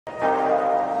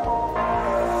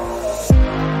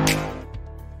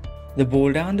The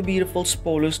Bold and the Beautiful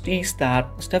spoilers tease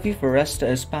that Steffy Forrester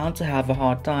is bound to have a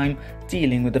hard time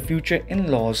dealing with the future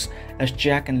in-laws as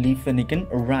Jack and Li Finnegan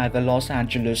arrive at Los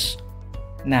Angeles.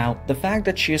 Now, the fact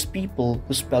that she has people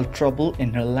who spell trouble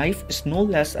in her life is no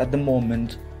less at the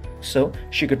moment, so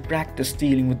she could practice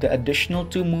dealing with the additional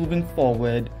two moving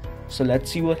forward. So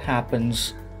let's see what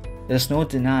happens. There's no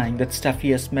denying that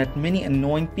Steffy has met many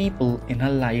annoying people in her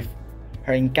life.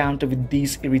 Her encounter with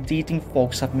these irritating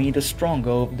folks have made her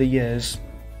stronger over the years.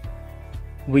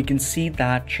 We can see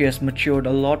that she has matured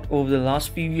a lot over the last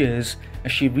few years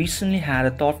as she recently had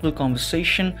a thoughtful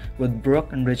conversation with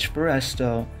Brooke and Rich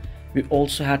Forrester. We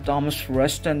also had Thomas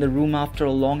Forrester in the room after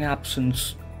a long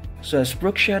absence. So as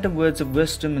Brooke shared the words of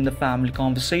wisdom in the family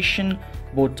conversation,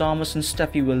 both Thomas and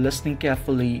Steffy were listening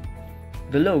carefully.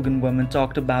 The Logan women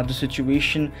talked about the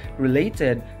situation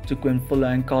related to Quinn Fuller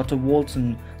and Carter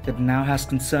Walton that now has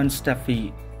concerned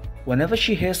Steffy. Whenever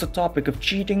she hears the topic of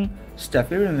cheating,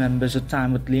 Steffy remembers a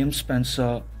time with Liam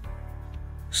Spencer.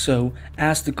 So,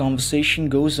 as the conversation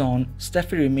goes on,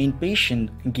 Steffy remained patient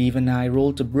and gave an eye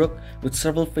roll to Brooke with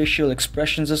several facial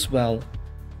expressions as well.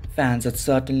 Fans had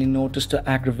certainly noticed her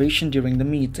aggravation during the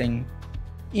meeting.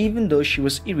 Even though she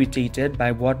was irritated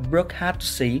by what Brooke had to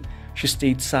say, she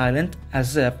stayed silent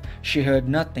as if she heard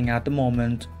nothing at the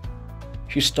moment.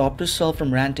 She stopped herself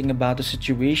from ranting about the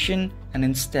situation and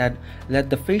instead let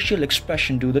the facial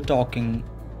expression do the talking.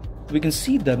 We can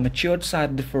see the matured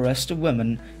side of the Forrester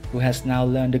woman who has now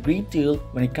learned a great deal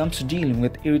when it comes to dealing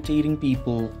with irritating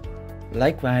people.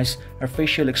 Likewise, her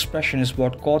facial expression is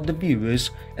what caught the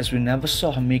viewers as we never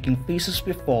saw her making faces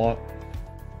before.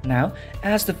 Now,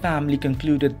 as the family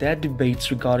concluded their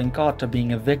debates regarding Carter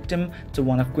being a victim to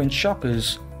one of Quinn's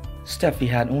shockers, Steffy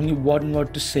had only one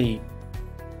word to say.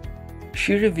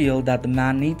 She revealed that the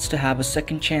man needs to have a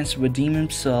second chance to redeem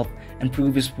himself and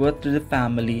prove his worth to the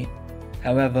family.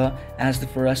 However, as the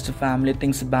Forrester family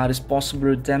thinks about his possible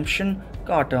redemption,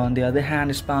 Carter on the other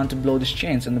hand is bound to blow this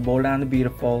chance in The Bold and the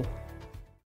Beautiful.